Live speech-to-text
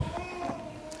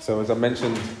So as I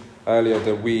mentioned earlier,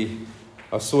 that we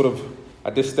are sort of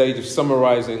at this stage of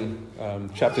summarizing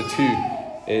chapter 2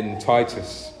 in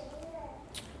Titus.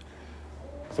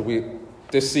 So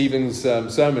this evening's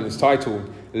sermon is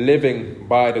titled Living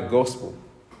by the Gospel.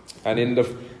 And in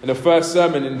the first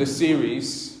sermon in this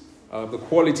series, the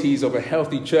qualities of a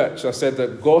healthy church, I said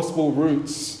that gospel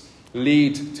roots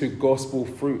lead to gospel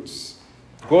fruits.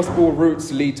 Gospel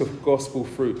roots lead to gospel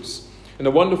fruits. And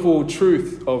the wonderful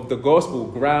truth of the gospel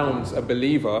grounds a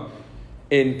believer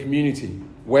in community,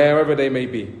 wherever they may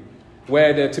be,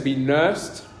 where they're to be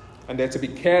nursed and they're to be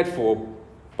cared for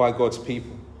by God's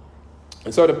people.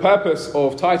 And so the purpose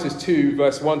of Titus 2,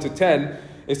 verse 1 to 10,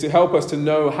 is to help us to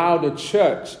know how the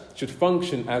church should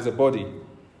function as a body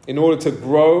in order to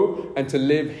grow and to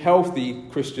live healthy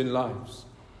Christian lives.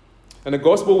 And the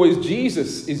gospel is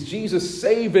Jesus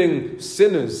saving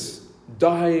sinners,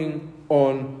 dying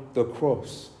on the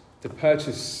cross to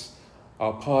purchase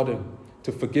our pardon,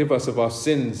 to forgive us of our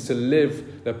sins, to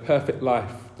live the perfect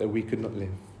life that we could not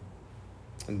live.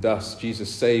 And thus,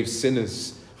 Jesus saves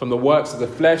sinners from the works of the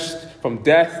flesh, from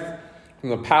death, from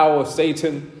the power of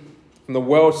Satan, from the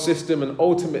world system, and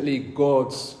ultimately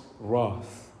God's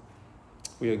wrath.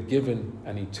 We are given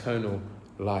an eternal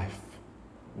life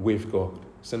with God.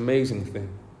 It's an amazing thing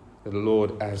that the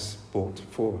Lord has bought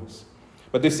for us.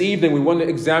 But this evening, we want to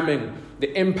examine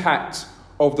the impact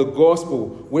of the gospel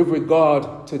with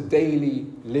regard to daily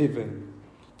living.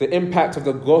 The impact of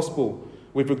the gospel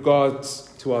with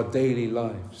regards to our daily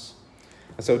lives.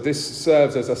 And so this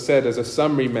serves, as I said, as a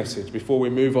summary message before we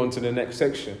move on to the next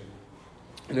section.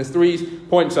 And there's 3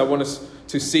 points I want us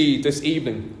to see this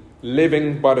evening.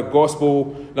 Living by the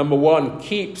gospel, number 1,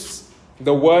 keeps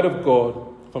the word of God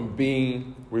from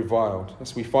being reviled.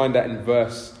 As we find that in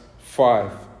verse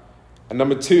 5. And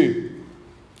number 2,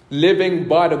 living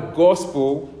by the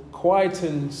gospel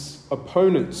quietens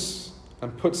opponents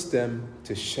and puts them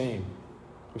to shame.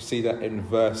 We see that in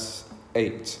verse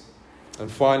 8.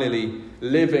 And finally,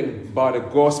 living by the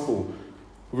gospel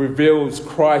reveals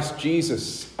Christ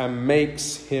Jesus and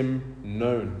makes him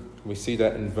known. We see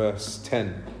that in verse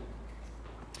 10.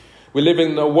 We live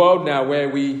in a world now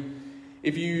where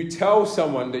if you tell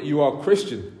someone that you are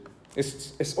Christian,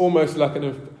 it's almost like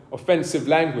an offensive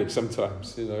language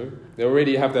sometimes, They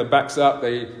already have their backs up.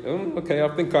 Okay, I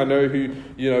think I know who,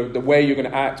 the way you're going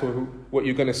to act or what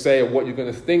you're going to say or what you're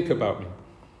going to think about me.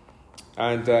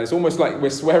 And it's almost like we're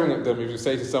swearing at them if you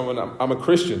say to someone, I'm a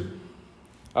Christian.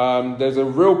 There's a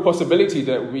real possibility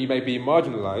that we may be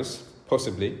marginalized,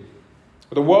 possibly.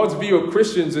 But the world's view of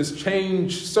Christians has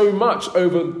changed so much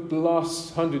over the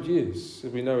last 100 years.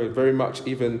 As we know, very much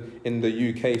even in the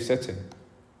UK setting.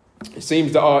 It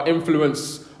seems that our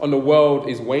influence on the world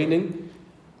is waning,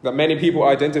 that many people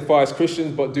identify as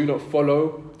Christians but do not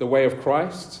follow the way of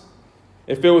Christ.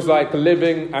 It feels like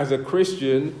living as a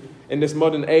Christian in this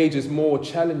modern age is more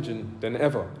challenging than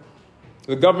ever.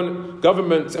 The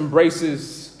government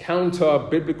embraces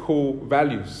counter-biblical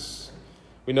values.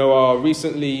 We know our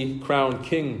recently crowned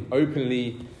king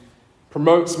openly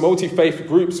promotes multi-faith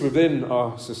groups within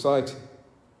our society.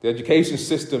 The education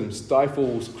system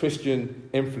stifles Christian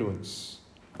influence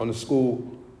on the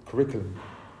school curriculum.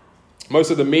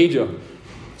 Most of the media,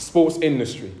 sports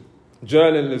industry,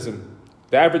 journalism,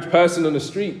 the average person on the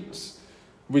streets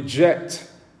reject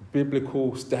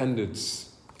biblical standards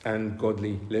and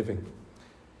godly living.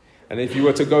 And if you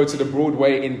were to go to the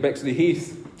Broadway in Bexley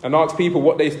Heath and ask people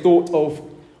what they thought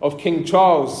of King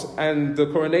Charles and the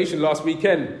coronation last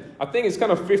weekend, I think it's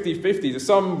kind of 50-50.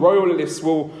 Some royalists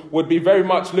would be very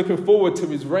much looking forward to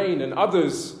his reign, and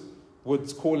others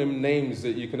would call him names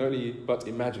that you can only but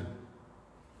imagine.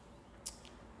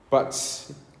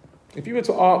 But if you were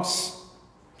to ask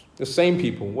the same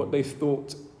people what they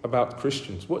thought about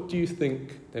Christians, what do you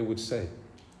think they would say?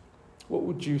 What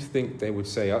would you think they would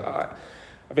say? I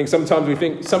think sometimes we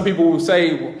think some people will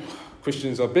say, well,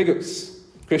 Christians are bigots.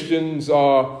 Christians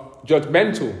are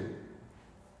judgmental.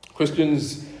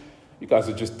 Christians, you guys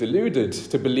are just deluded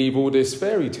to believe all these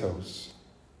fairy tales.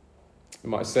 You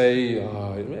might say,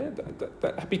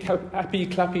 that happy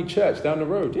clappy church down the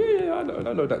road. Yeah, I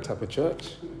know that type of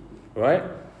church, right?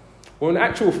 Well, in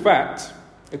actual fact,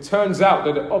 it turns out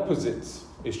that the opposite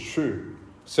is true.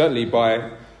 Certainly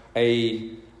by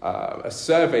a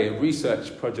survey, a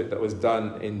research project that was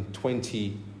done in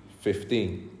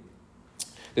 2015.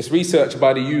 This research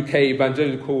by the UK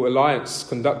Evangelical Alliance,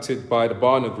 conducted by the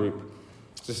Barna Group.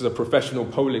 This is a professional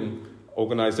polling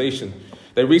organisation.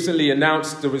 They recently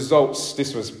announced the results,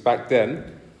 this was back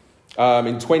then,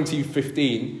 in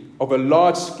 2015, of a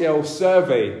large-scale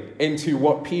survey into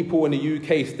what people in the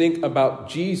UK think about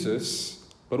Jesus,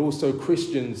 but also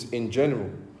Christians in general.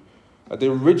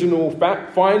 The original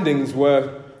findings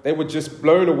were just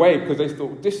blown away because they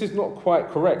thought this is not quite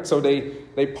correct. So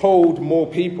they polled more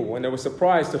people, and they were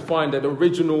surprised to find that the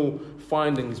original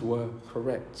findings were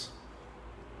correct.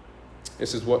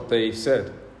 This is what they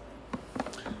said.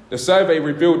 The survey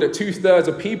revealed that 2/3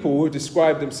 of people who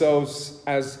described themselves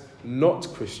as not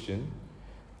Christian,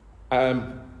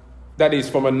 that is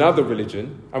from another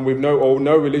religion, and with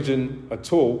no religion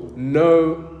at all,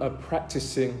 know a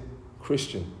practicing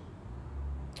Christian.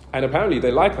 And apparently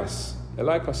they like us. They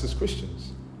like us as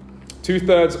Christians.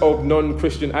 2/3 of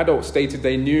non-Christian adults stated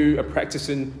they knew a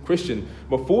practicing Christian,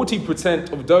 but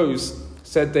 40% of those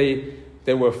said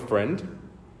they were a friend,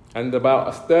 and about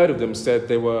 1/3 of them said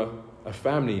they were a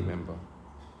family member.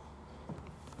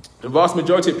 The vast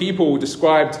majority of people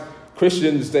described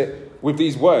Christians with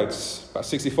these words. About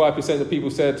 65% of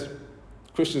people said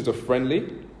Christians are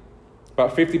friendly.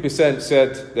 About 50%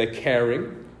 said they're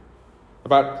caring.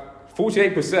 About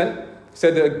 48%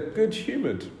 said they're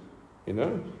good-humoured,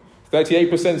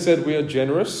 38% said we are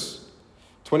generous.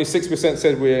 26%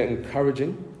 said we're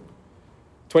encouraging.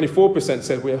 24%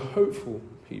 said we're hopeful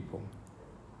people.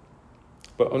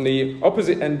 But on the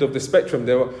opposite end of the spectrum,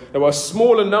 there were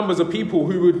smaller numbers of people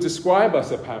who would describe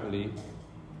us, apparently,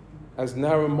 as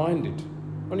narrow-minded.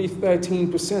 Only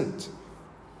 13%.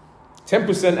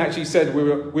 10% actually said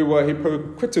we were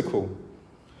hypocritical.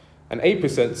 And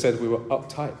 8% said we were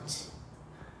uptight.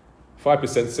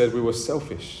 5% said we were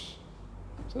selfish.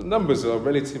 So the numbers are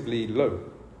relatively low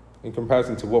in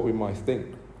comparison to what we might think.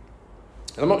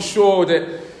 And I'm not sure that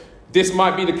this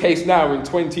might be the case now in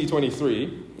 2023,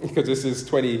 because this is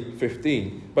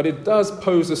 2015. But it does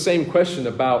pose the same question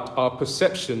about our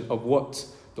perception of what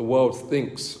the world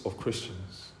thinks of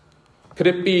Christians. Could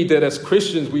it be that as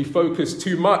Christians we focus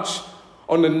too much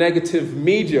on the negative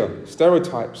media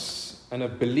stereotypes and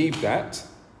have believed that?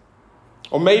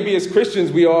 Or maybe as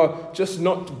Christians we are just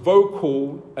not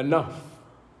vocal enough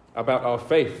about our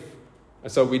faith.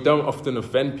 And so we don't often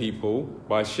offend people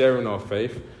by sharing our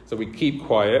faith. So we keep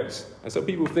quiet. And so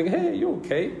people think, hey, you're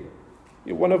okay.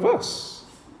 You're one of us.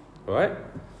 Right?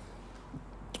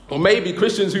 Or maybe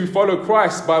Christians who follow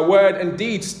Christ by word and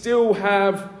deed still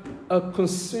have a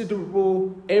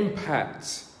considerable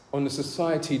impact on the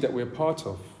society that we're part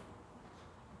of.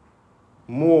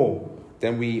 More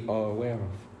than we are aware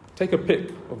of. Take a pick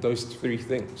of those three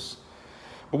things.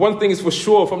 But one thing is for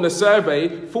sure from the survey,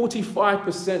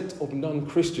 45% of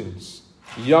non-Christians,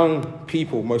 young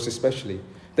people most especially,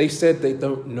 they said they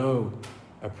don't know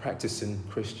a practicing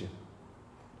Christian.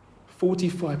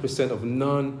 45% of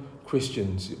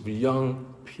non-Christians, young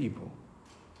people.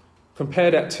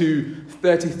 Compare that to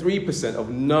 33% of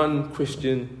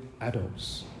non-Christian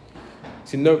adults.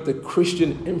 To note that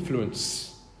Christian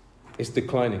influence is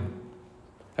declining.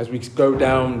 As we go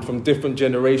down from different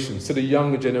generations to the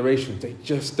younger generations, they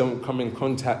just don't come in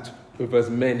contact with as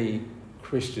many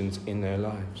Christians in their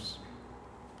lives.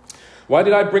 Why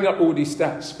did I bring up all these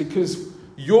stats? Because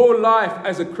your life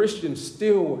as a Christian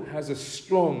still has a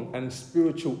strong and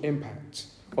spiritual impact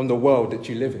on the world that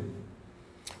you live in.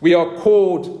 We are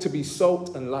called to be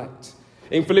salt and light.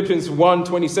 In Philippians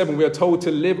 1:27, we are told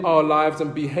to live our lives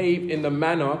and behave in the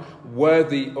manner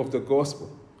worthy of the gospel.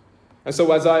 And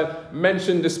so as I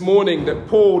mentioned this morning, that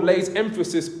Paul lays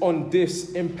emphasis on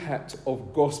this impact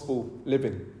of gospel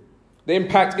living. The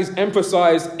impact is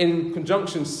emphasized in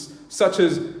conjunctions such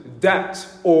as that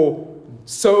or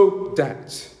so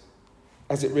that,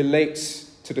 as it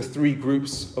relates to the three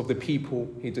groups of the people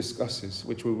he discusses,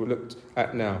 which we will look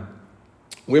at now.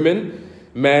 Women,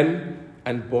 men,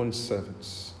 and bond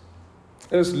servants.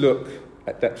 Let us look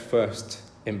at that first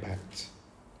impact.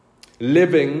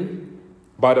 Living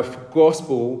by the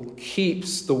gospel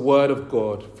keeps the word of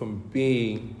God from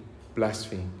being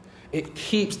blasphemed. It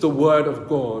keeps the word of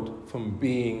God from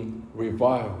being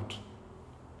reviled.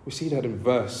 We see that in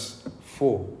verse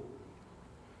 4.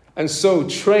 And so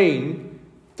train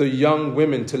the young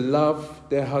women to love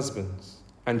their husbands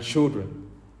and children,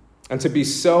 and to be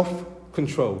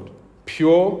self-controlled,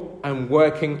 pure and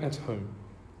working at home,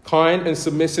 kind and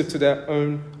submissive to their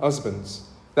own husbands,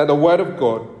 that the word of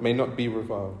God may not be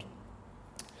reviled.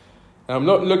 And I'm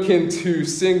not looking to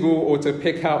single or to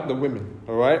pick out the women,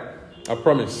 all right? I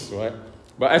promise, all right?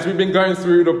 But as we've been going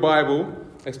through the Bible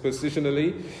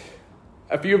expositionally,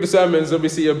 a few of the sermons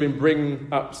obviously have been bringing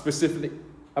up specifically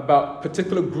about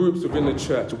particular groups within the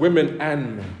church, women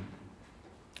and men.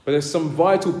 But there's some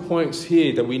vital points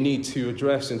here that we need to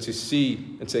address and to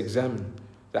see and to examine.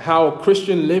 That how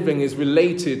Christian living is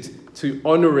related to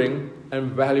honoring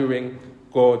and valuing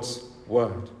God's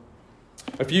word.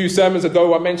 A few sermons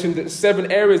ago, I mentioned that 7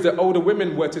 areas that older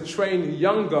women were to train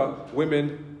younger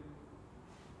women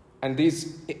And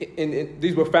these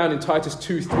were found in Titus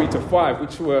 2:3-5,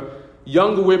 which were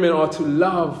younger women are to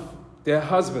love their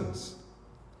husbands.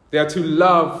 They are to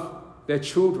love their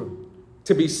children,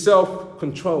 to be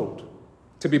self-controlled,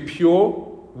 to be pure,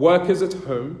 workers at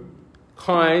home,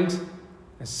 kind,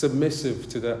 and submissive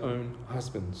to their own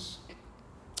husbands.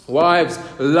 Wives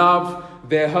love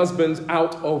their husbands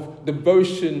out of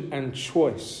devotion and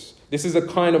choice. This is a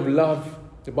kind of love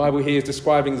the Bible here is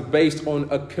describing is based on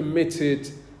a committed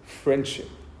friendship.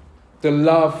 The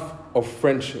love of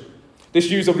friendship. This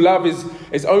use of love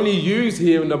is only used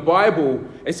here in the Bible,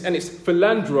 and it's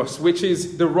philandros, which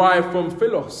is derived from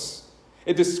philos.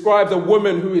 It describes a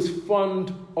woman who is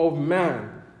fond of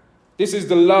man. This is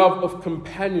the love of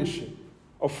companionship,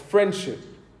 of friendship.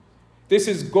 This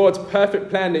is God's perfect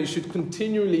plan that you should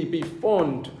continually be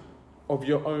fond of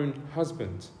your own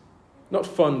husband. Not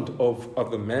fond of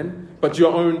other men, but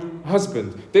your own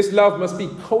husband. This love must be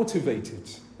cultivated.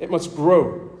 It must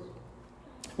grow.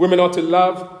 Women are to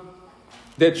love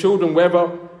their children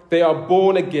whether they are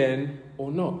born again or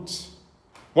not.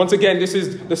 Once again, this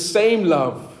is the same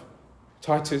love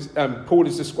Paul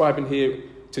is describing here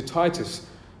to Titus.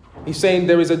 He's saying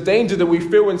there is a danger that we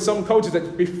feel in some cultures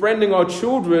that befriending our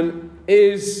children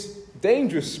is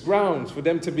dangerous grounds for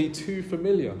them to be too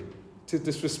familiar, to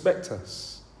disrespect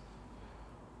us.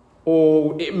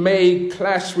 Or it may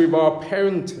clash with our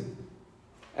parenting,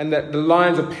 and that the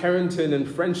lines of parenting and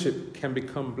friendship can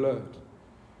become blurred.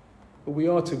 But we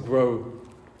are to grow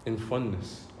in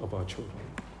fondness of our children,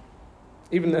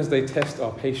 even as they test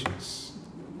our patience.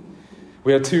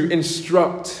 We are to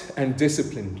instruct and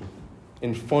discipline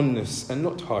in fondness and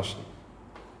not harshly.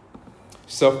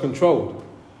 Self-controlled,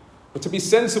 but to be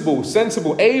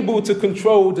sensible, able to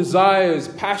control desires,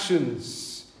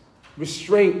 passions,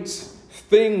 restraint,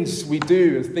 things we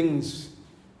do and things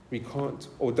we can't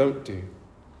or don't do.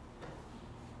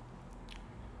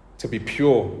 To be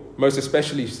pure, most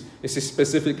especially, this is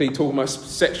specifically talking about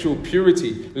sexual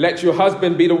purity. Let your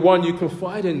husband be the one you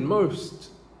confide in most.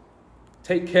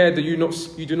 Take care that you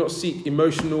do not seek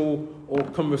emotional or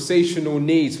conversational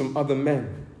needs from other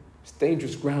men. It's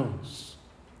dangerous grounds,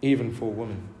 even for a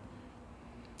woman.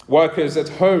 Workers at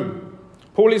home.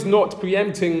 Paul is not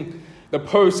preempting the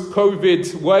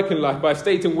post-COVID working life by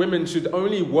stating women should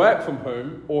only work from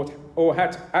home or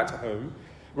at home.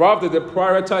 Rather, the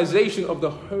prioritization of the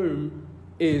home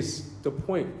is the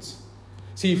point.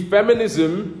 See,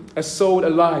 feminism has sold a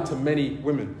lie to many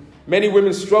women. Many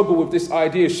women struggle with this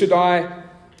idea. Should I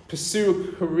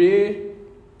pursue a career?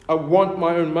 I want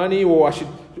my own money, or should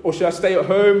I stay at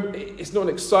home? It's not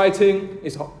exciting,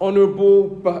 it's not honorable,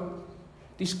 but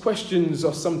these questions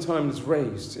are sometimes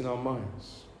raised in our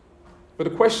minds. But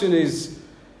the question is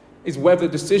whether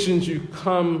decisions you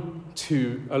come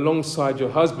to alongside your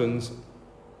husbands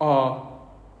are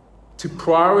to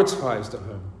prioritize the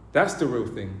home. That's the real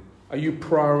thing. Are you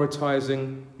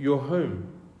prioritizing your home?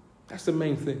 That's the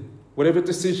main thing. Whatever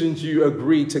decisions you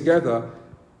agree together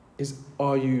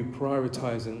are you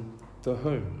prioritizing the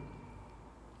home?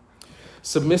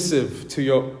 Submissive to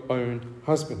your own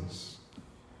husbands,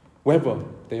 whether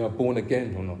they are born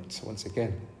again or not, once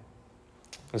again.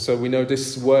 And so we know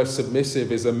this word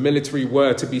submissive is a military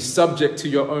word, to be subject to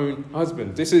your own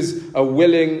husband. This is a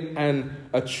willing and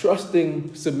a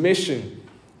trusting submission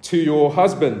to your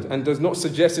husband, and does not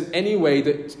suggest in any way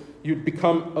that you'd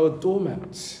become a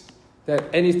doormat, that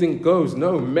anything goes.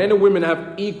 No, men and women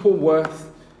have equal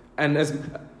worth and as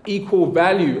equal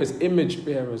value as image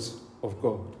bearers of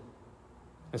God.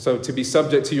 And so to be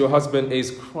subject to your husband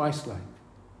is Christ-like.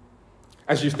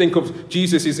 As you think of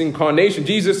Jesus' incarnation,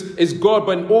 Jesus is God,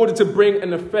 but in order to bring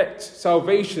and effect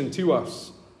salvation to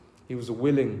us, he was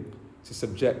willing to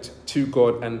subject to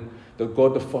God and the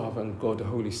God the Father and God the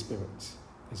Holy Spirit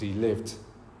as he lived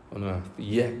on earth,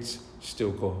 yet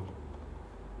still God.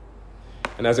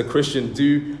 And as a Christian,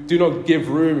 do not give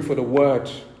room for the word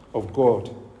of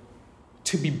God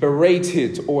to be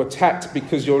berated or attacked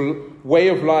because your way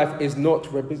of life is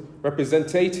not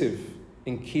representative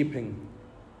in keeping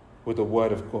with the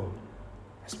word of God.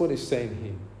 That's what it's saying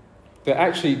here. That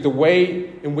actually the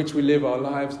way in which we live our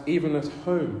lives, even at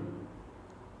home,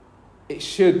 it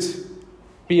should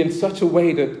be in such a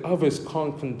way that others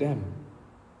can't condemn.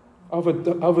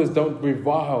 Others don't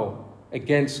revile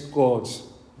against God's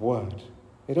word.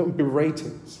 They don't berate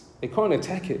it. They can't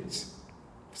attack it.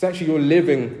 Because actually you're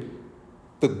living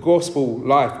the gospel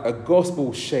life, a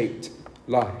gospel-shaped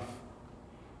life.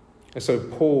 And so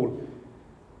Paul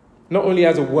not only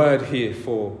has a word here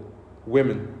for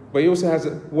women, but he also has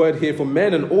a word here for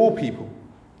men and all people.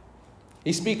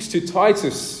 He speaks to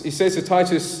Titus. He says to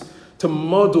Titus to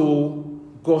model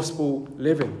gospel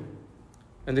living.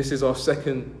 And this is our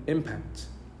second impact.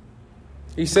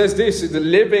 He says this, the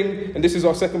living, and this is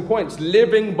our second point,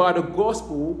 living by the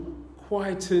gospel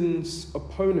quietens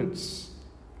opponents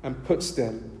and puts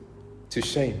them to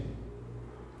shame.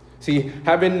 See,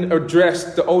 having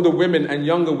addressed the older women and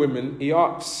younger women, he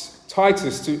asks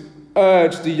Titus to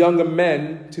urge the younger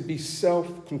men to be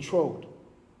self-controlled.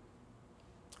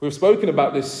 We've spoken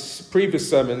about this previous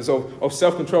sermons of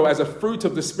self-control as a fruit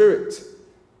of the Spirit,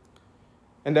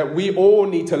 and that we all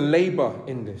need to labor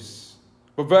in this.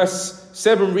 But verse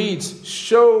 7 reads,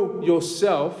 show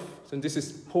yourself, and this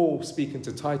is Paul speaking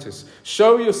to Titus,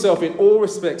 show yourself in all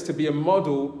respects to be a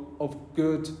model of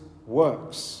good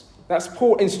works. That's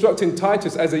Paul instructing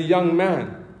Titus as a young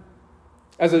man,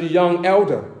 as a young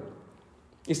elder.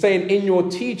 He's saying, in your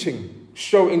teaching,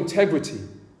 show integrity,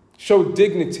 show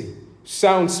dignity,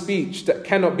 sound speech that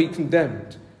cannot be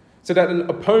condemned, so that an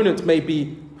opponent may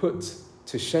be put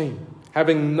to shame,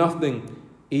 having nothing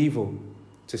evil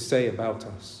to say about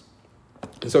us.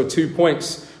 And so 2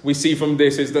 points we see from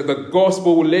this is that the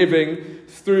gospel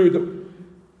the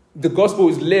gospel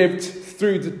is lived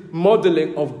through the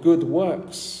modeling of good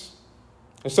works.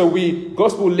 And so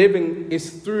gospel living is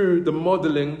through the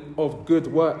modeling of good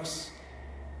works.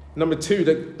 Number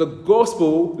 2, the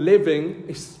gospel living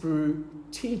is through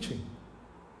teaching.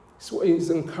 It's what he's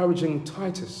encouraging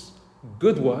Titus.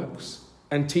 Good works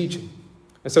and teaching.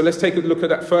 And so let's take a look at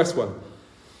that first one.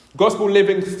 Gospel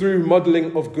living through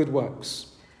modeling of good works.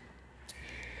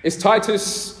 Is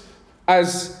Titus,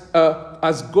 as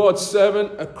God's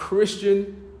servant, a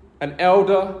Christian, an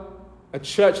elder, a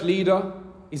church leader,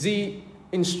 is he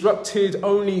instructed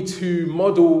only to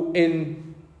model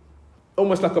in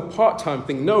almost like a part-time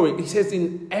thing? No, he says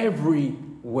in every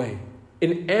way,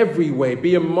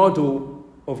 be a model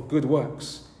of good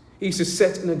works. He's to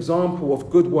set an example of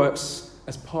good works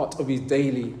as part of his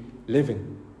daily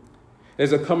living.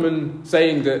 There's a common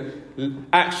saying that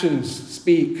actions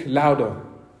speak louder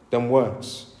than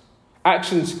words.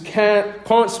 Actions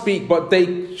can't speak, but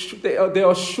they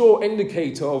are a sure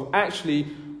indicator of actually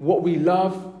what we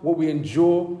love, what we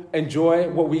enjoy,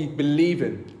 what we believe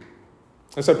in.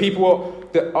 And so people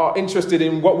that are interested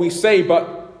in what we say,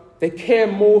 but they care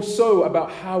more so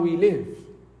about how we live.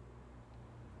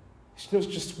 It's not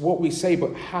just what we say,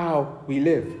 but how we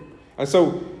live. And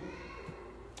so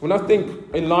when I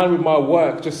think in line with my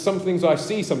work, just some things I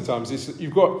see sometimes is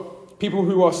you've got people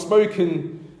who are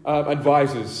smoking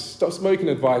advisors, stop smoking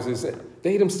advisors.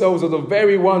 They themselves are the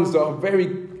very ones that are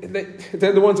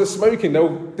they're the ones that are smoking.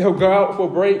 They'll go out for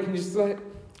a break and you're just like,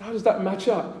 how does that match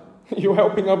up? You're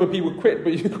helping other people quit,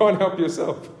 but you can't help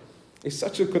yourself. It's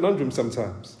such a conundrum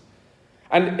sometimes.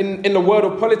 And in the world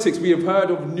of politics, we have heard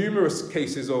of numerous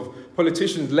cases of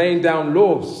politicians laying down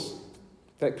laws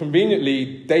that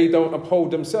conveniently they don't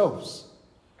uphold themselves.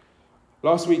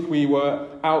 Last week we were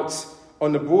out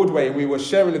on the Broadway, we were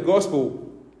sharing the gospel,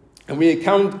 and we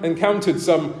encountered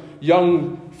some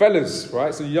young fellas,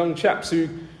 right? So young chaps who,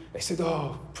 they said,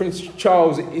 oh, Prince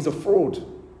Charles is a fraud.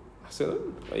 I said,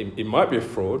 oh, he might be a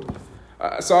fraud.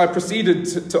 So I proceeded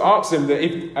to ask them that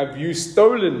have you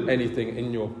stolen anything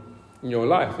in your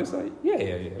life? It's like,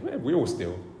 yeah, we all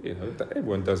steal.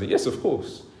 Everyone does it. Yes, of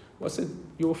course. Well, I said,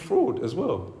 you're a fraud as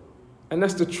well. And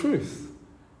that's the truth.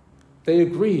 They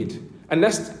agreed. And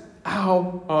that's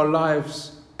how our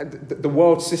lives, the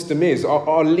world system is.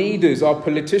 Our leaders, our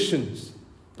politicians,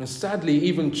 and sadly,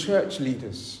 even church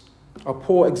leaders are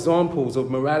poor examples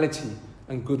of morality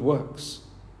and good works.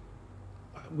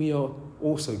 We are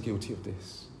also guilty of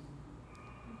this.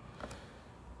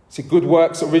 See, good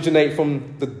works originate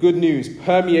from the good news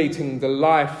permeating the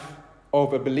life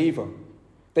of a believer.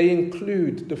 They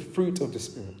include the fruit of the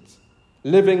Spirit,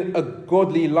 living a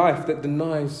godly life that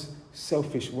denies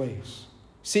selfish ways,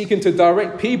 seeking to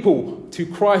direct people to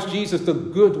Christ Jesus, the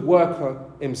good worker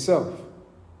himself.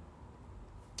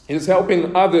 It is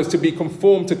helping others to be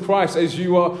conformed to Christ as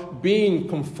you are being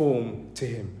conformed to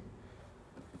him.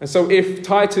 And so if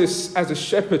Titus as a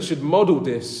shepherd should model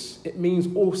this, it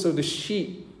means also the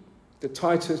sheep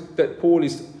that Paul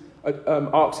is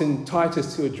asking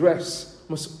Titus to address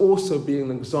must also be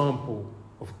an example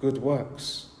of good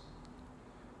works.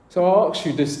 So I ask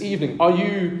you this evening, are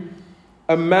you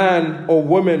a man or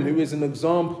woman who is an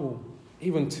example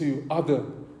even to other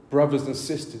brothers and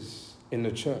sisters in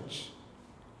the church?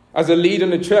 As a leader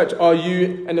in the church, are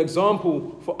you an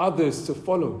example for others to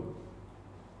follow?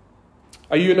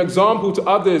 Are you an example to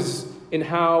others in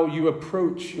how you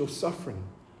approach your suffering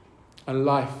and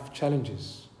life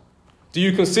challenges? Do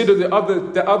you consider that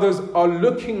others are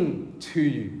looking to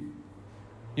you?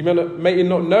 You may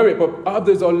not know it, but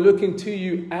others are looking to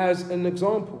you as an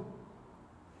example.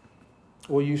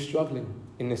 Or are you struggling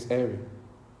in this area?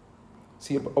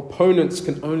 See, opponents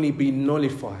can only be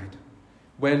nullified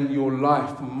when your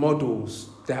life models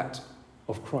that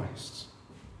of Christ.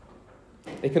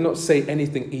 They cannot say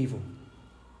anything evil.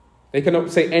 They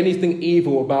cannot say anything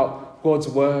evil about God's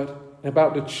word and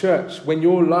about the church when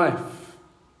your life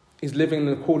is living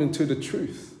according to the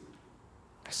truth.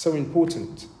 That's so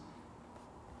important.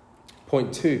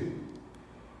 Point 2.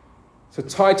 So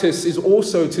Titus is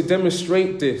also to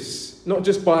demonstrate this, not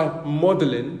just by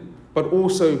modeling, but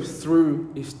also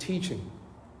through his teaching.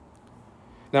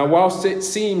 Now, whilst it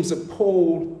seems that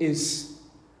Paul is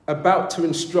about to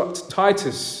instruct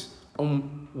Titus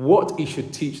on what he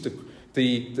should teach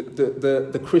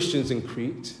the Christians in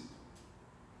Crete,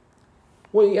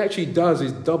 what he actually does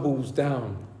is doubles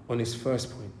down on his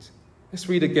first point. Let's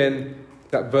read again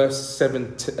that verse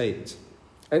 7 to 8.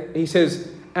 And he says,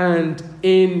 and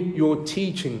in your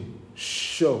teaching,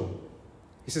 show.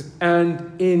 He says,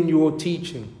 and in your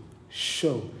teaching,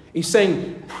 show. He's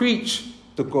saying, preach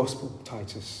the gospel,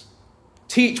 Titus.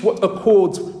 Teach what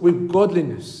accords with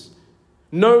godliness.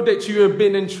 Know that you have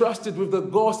been entrusted with the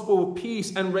gospel of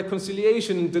peace and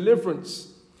reconciliation and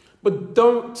deliverance. But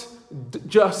don't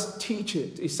just teach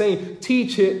it. He's saying,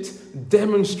 teach it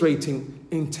demonstrating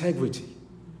integrity,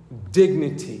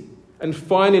 dignity. And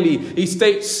finally, he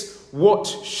states what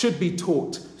should be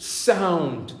taught,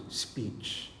 sound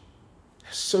speech.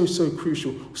 So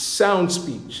crucial. Sound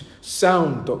speech,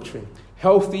 sound doctrine,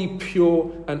 healthy,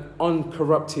 pure, and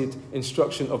uncorrupted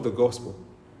instruction of the gospel.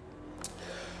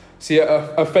 See,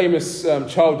 a famous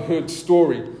childhood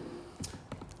story.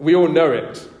 We all know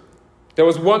it. There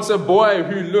was once a boy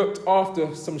who looked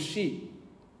after some sheep.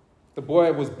 The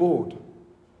boy was bored.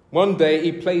 One day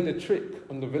he played a trick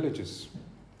on the villagers.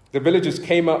 The villagers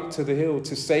came up to the hill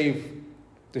to save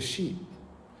the sheep.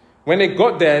 When they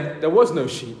got there was no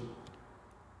sheep.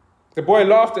 The boy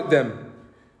laughed at them.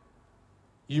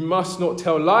 You must not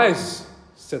tell lies,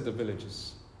 said the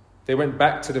villagers. They went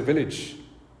back to the village.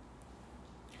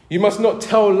 You must not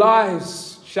tell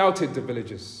lies, shouted the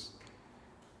villagers.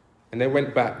 And they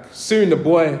went back. Soon the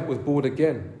boy was bored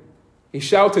again. He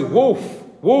shouted, wolf,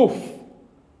 wolf.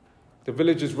 The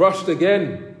villagers rushed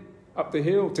again up the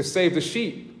hill to save the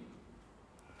sheep.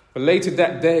 But later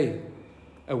that day,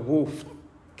 a wolf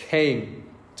came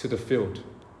to the field.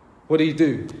 What did he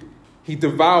do? He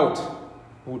devoured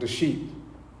all the sheep.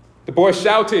 The boy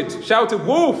shouted,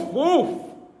 wolf,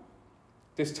 wolf.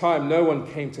 This time no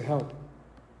one came to help.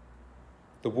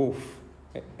 The wolf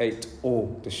ate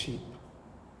all the sheep.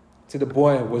 So the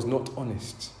boy was not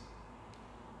honest.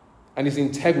 And his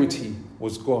integrity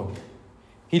was gone.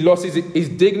 He lost his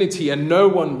dignity and no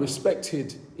one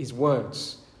respected his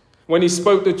words. When he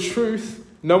spoke the truth,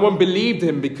 no one believed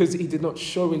him because he did not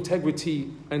show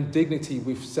integrity and dignity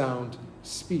with sound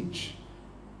speech.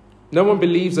 No one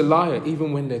believes a liar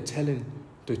even when they're telling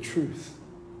the truth.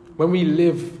 When we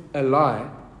live a lie,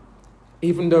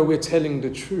 even though we're telling the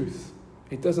truth,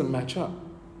 it doesn't match up.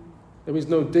 There is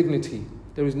no dignity.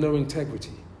 There is no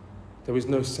integrity. There is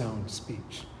no sound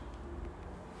speech.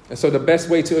 And so the best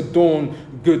way to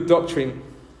adorn good doctrine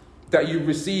that you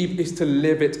receive is to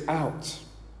live it out.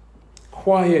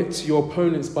 Quiet your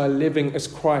opponents by living as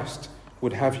Christ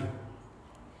would have you.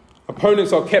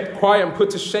 Opponents are kept quiet and put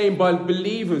to shame by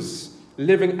believers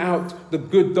living out the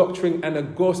good doctrine and a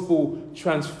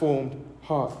gospel-transformed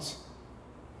heart.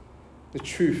 The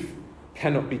truth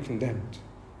cannot be condemned.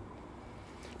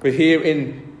 But here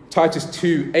in Titus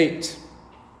 2:8,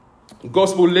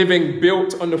 gospel living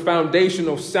built on the foundation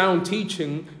of sound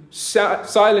teaching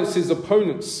silences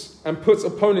opponents and puts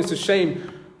opponents to shame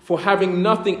for having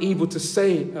nothing evil to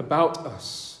say about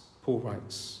us, Paul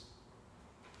writes.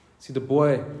 See, the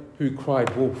boy who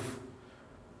cried wolf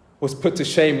was put to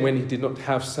shame when he did not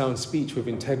have sound speech with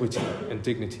integrity and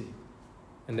dignity,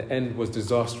 and the end was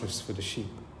disastrous for the sheep.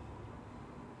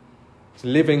 So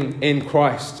living in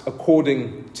Christ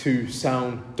according to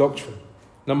sound doctrine,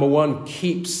 number one,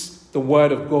 keeps the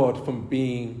word of God from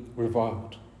being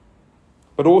reviled.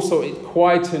 But also it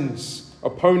quietens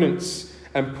opponents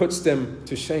and puts them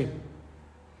to shame.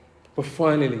 But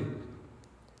finally,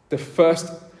 the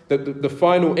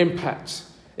final impact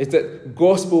is that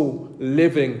gospel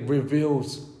living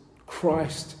reveals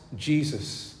Christ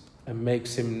Jesus and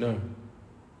makes him known.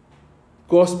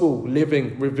 Gospel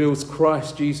living reveals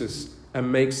Christ Jesus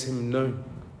and makes him known.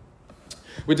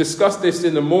 We discussed this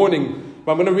in the morning,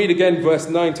 but I'm going to read again verse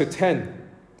 9 to 10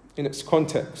 in its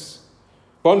context.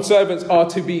 Bondservants are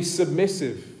to be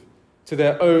submissive to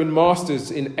their own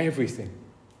masters in everything.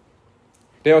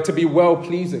 They are to be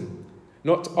well-pleasing,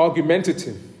 not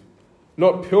argumentative,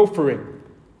 not pilfering,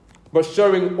 but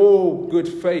showing all good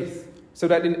faith so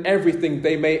that in everything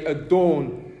they may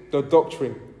adorn the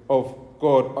doctrine of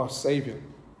God our Saviour.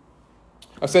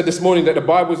 I said this morning that the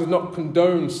Bible does not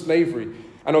condone slavery.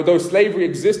 And although slavery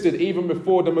existed even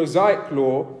before the Mosaic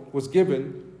law was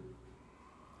given,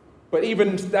 but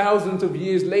even thousands of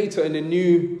years later in the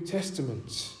New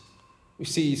Testament, we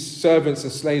see servants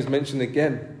and slaves mentioned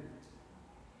again.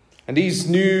 And these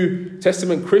New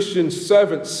Testament Christian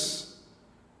servants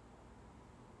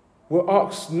were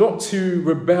asked not to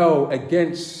rebel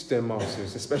against their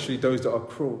masters, especially those that are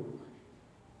cruel.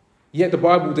 Yet the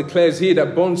Bible declares here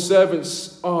that bond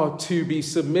servants are to be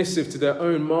submissive to their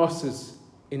own masters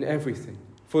in everything.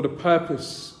 For the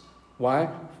purpose, why?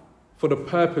 For the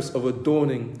purpose of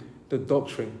adorning the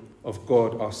doctrine of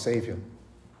God our Saviour.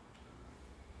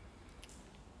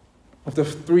 Of the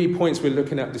 3 points we're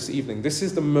looking at this evening, this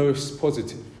is the most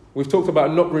positive. We've talked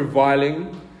about not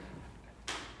reviling,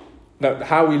 that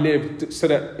how we live so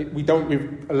that we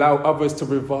don't allow others to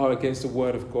revile against the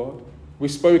word of God.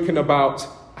 We've spoken about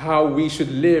how we should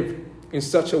live in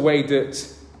such a way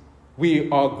that we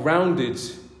are grounded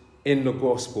in the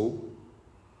gospel.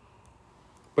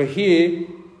 But here,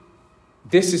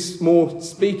 this is more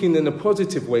speaking in a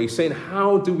positive way, saying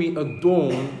how do we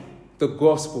adorn the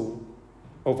gospel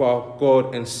of our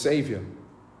God and Saviour?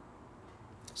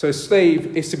 So a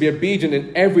slave is to be obedient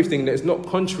in everything that is not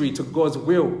contrary to God's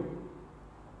will.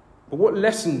 But what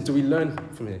lesson do we learn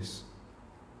from this?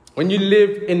 When you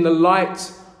live in the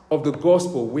light of the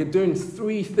gospel, we're doing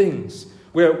 3 things.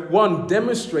 We're, 1,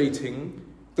 demonstrating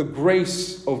the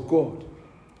grace of God.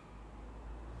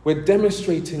 We're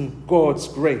demonstrating God's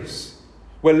grace.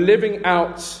 We're living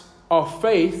out our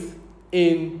faith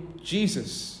in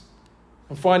Jesus.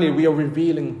 And finally, we are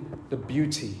revealing the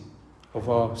beauty of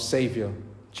our Saviour,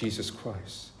 Jesus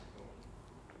Christ.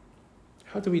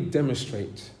 How do we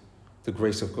demonstrate the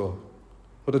grace of God?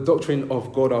 Well, the doctrine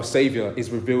of God our Saviour is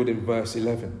revealed in verse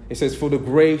 11. It says, "For the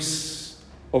grace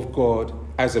of God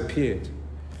has appeared,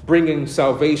 bringing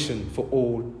salvation for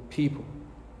all people."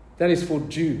 That is for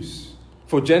Jews,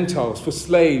 for Gentiles, for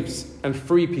slaves and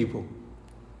free people.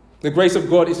 The grace of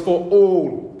God is for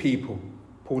all people,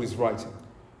 Paul is writing.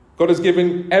 God has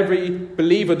given every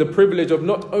believer the privilege of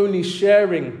not only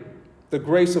sharing the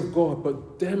grace of God,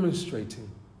 but demonstrating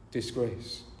this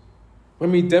grace.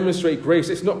 When we demonstrate grace,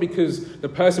 it's not because the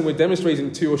person we're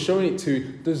demonstrating to or showing it to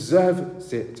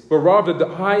deserves it, but rather the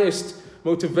highest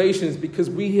motivation is because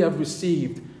we have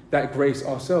received that grace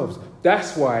ourselves.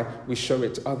 That's why we show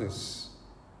it to others.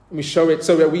 And we show it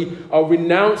so that we are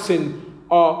renouncing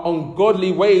our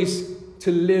ungodly ways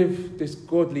to live this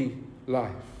godly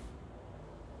life.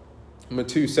 Number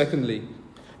 2, secondly,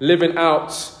 living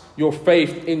out your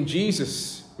faith in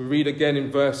Jesus. We read again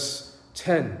in verse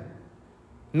 10.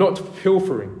 Not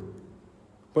pilfering,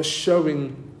 but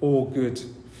showing all good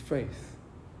faith.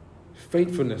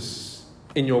 Faithfulness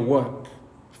in your work,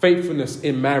 faithfulness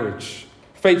in marriage,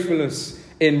 faithfulness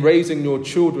in raising your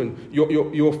children,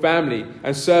 your family,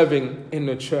 and serving in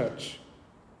the church.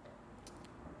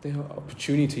 There are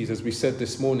opportunities, as we said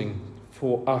this morning,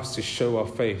 for us to show our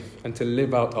faith and to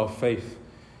live out our faith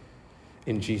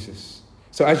in Jesus.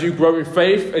 So as you grow in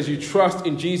faith, as you trust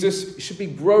in Jesus, you should be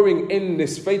growing in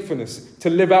this faithfulness to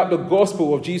live out the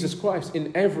gospel of Jesus Christ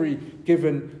in every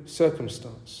given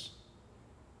circumstance.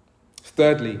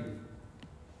 Thirdly,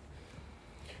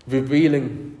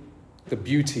 revealing the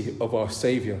beauty of our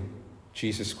Saviour,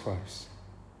 Jesus Christ.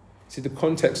 See, the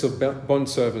context of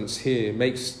bondservants here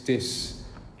makes this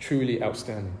truly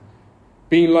outstanding.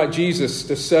 Being like Jesus,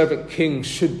 the servant king,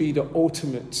 should be the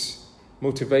ultimate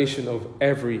motivation of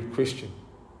every Christian.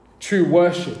 True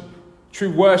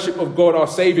worship of God our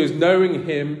Saviour is knowing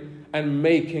Him and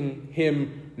making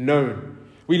Him known.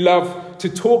 We love to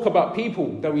talk about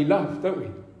people that we love, don't we?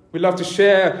 We love to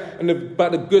share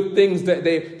about the good things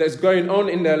that's going on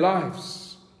in their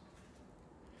lives.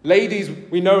 Ladies,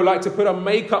 we know, like to put on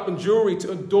makeup and jewelry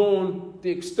to adorn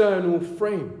the external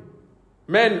frame.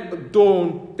 Men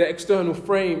adorn their external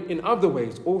frame in other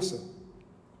ways also.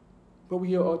 But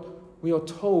we are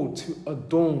told to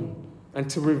adorn and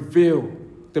to reveal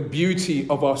the beauty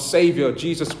of our Saviour,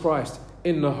 Jesus Christ,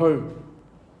 in the home,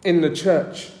 in the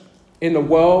church, in the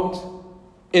world,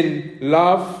 in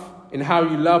love, in how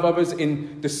you love others,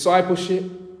 in discipleship,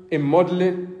 in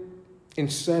modeling, in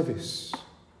service.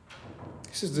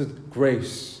 This is the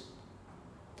grace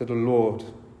that the Lord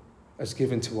has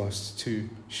given to us to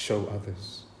show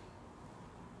others.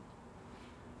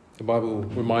 The Bible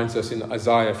reminds us in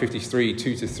Isaiah 53,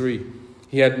 2-3,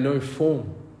 He had no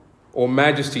form or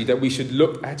majesty that we should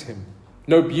look at him,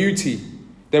 no beauty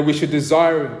that we should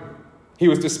desire him. He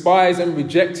was despised and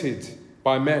rejected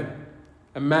by men,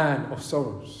 a man of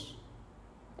sorrows,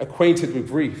 acquainted with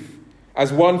grief.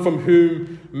 As one from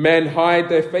whom men hide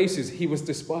their faces, he was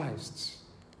despised,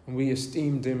 and we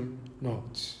esteemed him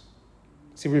not.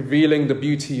 See, revealing the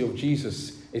beauty of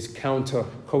Jesus is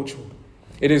counter-cultural.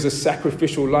 It is a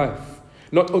sacrificial life,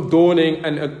 not adorning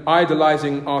and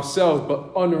idolizing ourselves,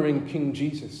 but honoring King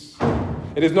Jesus.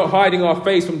 It is not hiding our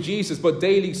face from Jesus, but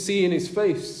daily seeing his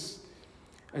face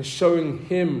and showing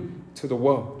him to the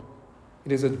world.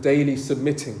 It is a daily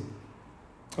submitting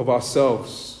of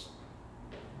ourselves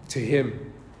to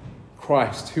him,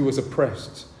 Christ, who was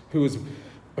oppressed, who was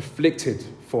afflicted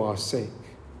for our sake.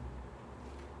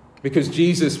 Because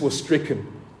Jesus was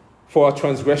stricken for our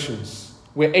transgressions,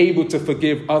 we're able to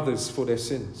forgive others for their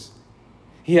sins.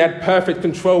 He had perfect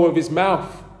control of his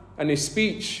mouth and his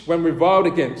speech when reviled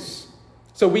against,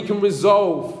 so we can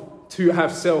resolve to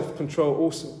have self-control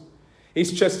also.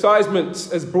 His chastisement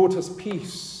has brought us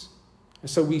peace, and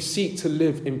so we seek to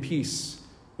live in peace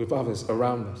with others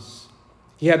around us.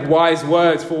 He had wise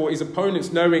words for his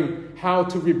opponents, knowing how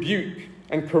to rebuke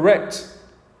and correct,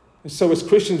 and so as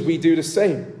Christians we do the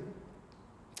same.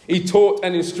 He taught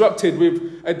and instructed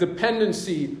with a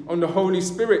dependency on the Holy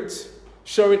Spirit,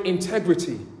 showing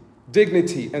integrity,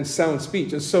 dignity, and sound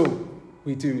speech, and so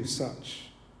we do such.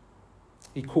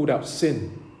 He called out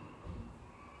sin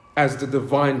as the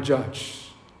divine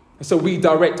judge, and so we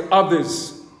direct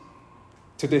others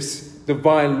to this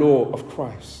divine law of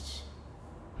Christ.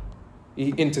 He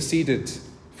interceded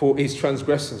for his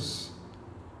transgressors,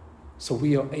 so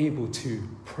we are able to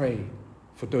pray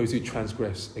for those who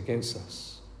transgress against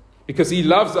us. Because he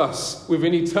loves us with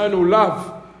an eternal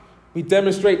love, we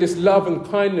demonstrate this love and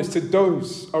kindness to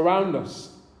those around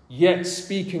us, yet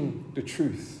speaking the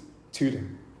truth to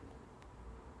them.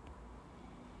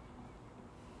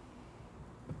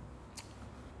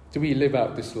 Do we live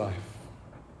out this life?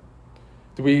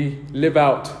 Do we live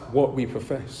out what we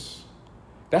profess?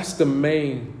 That's the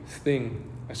main thing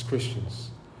as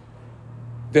Christians.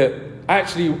 That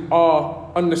actually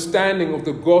our understanding of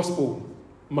the gospel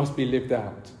must be lived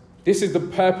out. This is the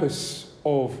purpose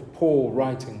of Paul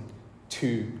writing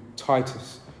to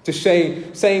Titus.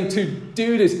 Saying to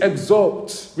do this,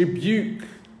 exalt, rebuke,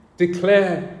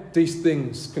 declare these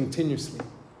things continuously.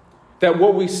 That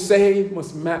what we say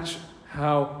must match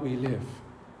how we live.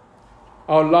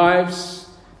 Our lives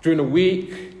during the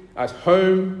week, at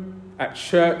home, at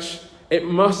church, it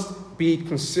must be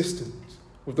consistent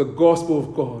with the gospel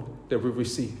of God that we've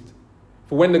received.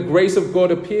 For when the grace of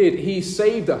God appeared, he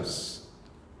saved us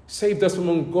from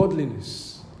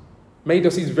ungodliness, made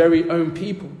us his very own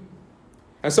people.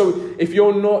 And so if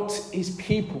you're not his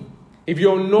people, if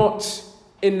you're not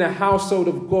in the household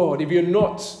of God, if you're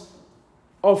not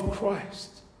of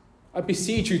Christ, I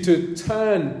beseech you to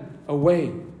turn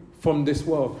away from this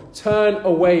world. Turn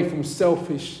away from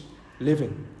selfish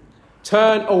living.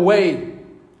 Turn away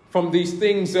from these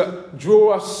things that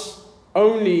draw us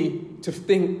only to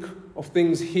think of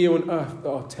things here on earth that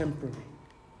are temporary.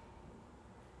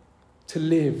 To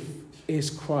live is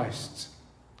Christ.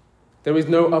 There is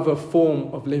no other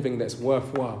form of living that's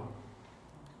worthwhile.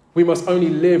 We must only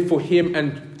live for him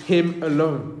and him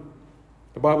alone.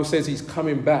 The Bible says he's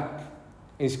coming back.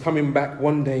 He's coming back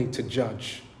one day to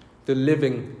judge the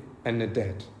living and the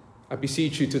dead. I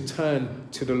beseech you to turn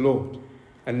to the Lord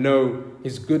and know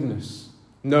his goodness.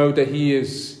 Know that he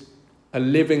is a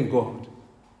living God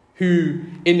who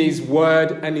in his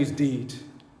word and his deed,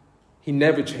 he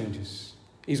never changes.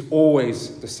 He's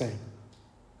always the same.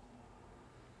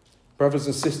 Brothers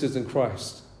and sisters in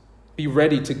Christ, be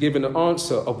ready to give an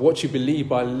answer of what you believe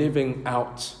by living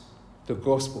out the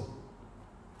gospel.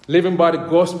 Living by the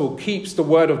gospel keeps the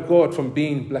word of God from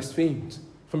being blasphemed,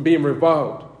 from being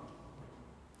reviled.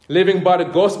 Living by the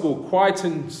gospel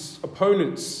quietens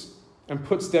opponents and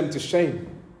puts them to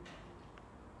shame.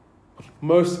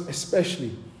 Most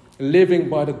especially, living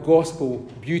by the gospel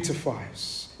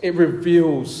beautifies. It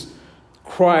reveals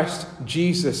Christ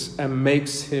Jesus and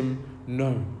makes him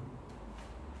known.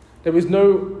 There is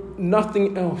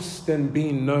nothing else than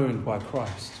being known by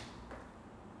Christ.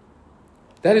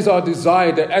 That is our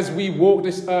desire, that as we walk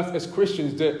this earth as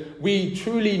Christians, that we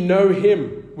truly know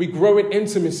him. We grow in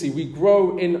intimacy. We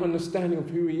grow in understanding of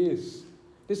who he is.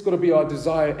 This has got to be our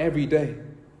desire every day.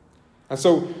 And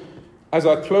so, as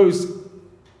I close,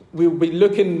 we'll be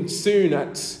looking soon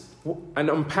at and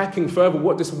unpacking further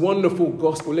what this wonderful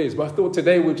gospel is. But I thought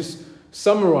today we'll just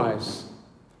summarize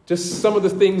just some of the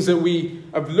things that we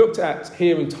have looked at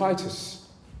here in Titus.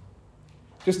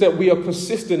 Just that we are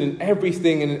consistent in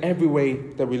everything and in every way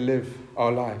that we live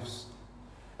our lives.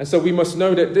 And so we must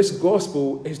know that this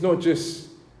gospel is not just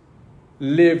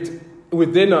lived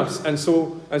within us, and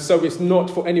so it's not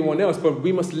for anyone else, but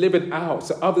we must live it out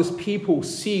so others people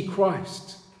see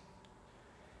Christ.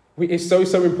 It's so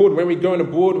important. When we go on a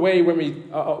Broadway, when we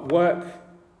are at work,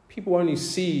 people only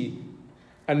see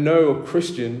and know of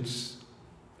Christians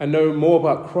and know more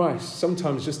about Christ,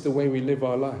 sometimes just the way we live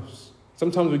our lives.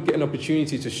 Sometimes we get an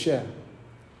opportunity to share,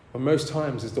 but most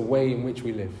times it's the way in which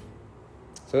we live.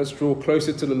 So let's draw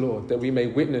closer to the Lord, that we may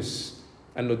witness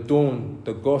and adorn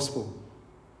the gospel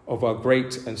of our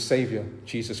great and Saviour,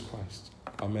 Jesus Christ.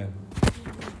 Amen.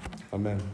 Amen.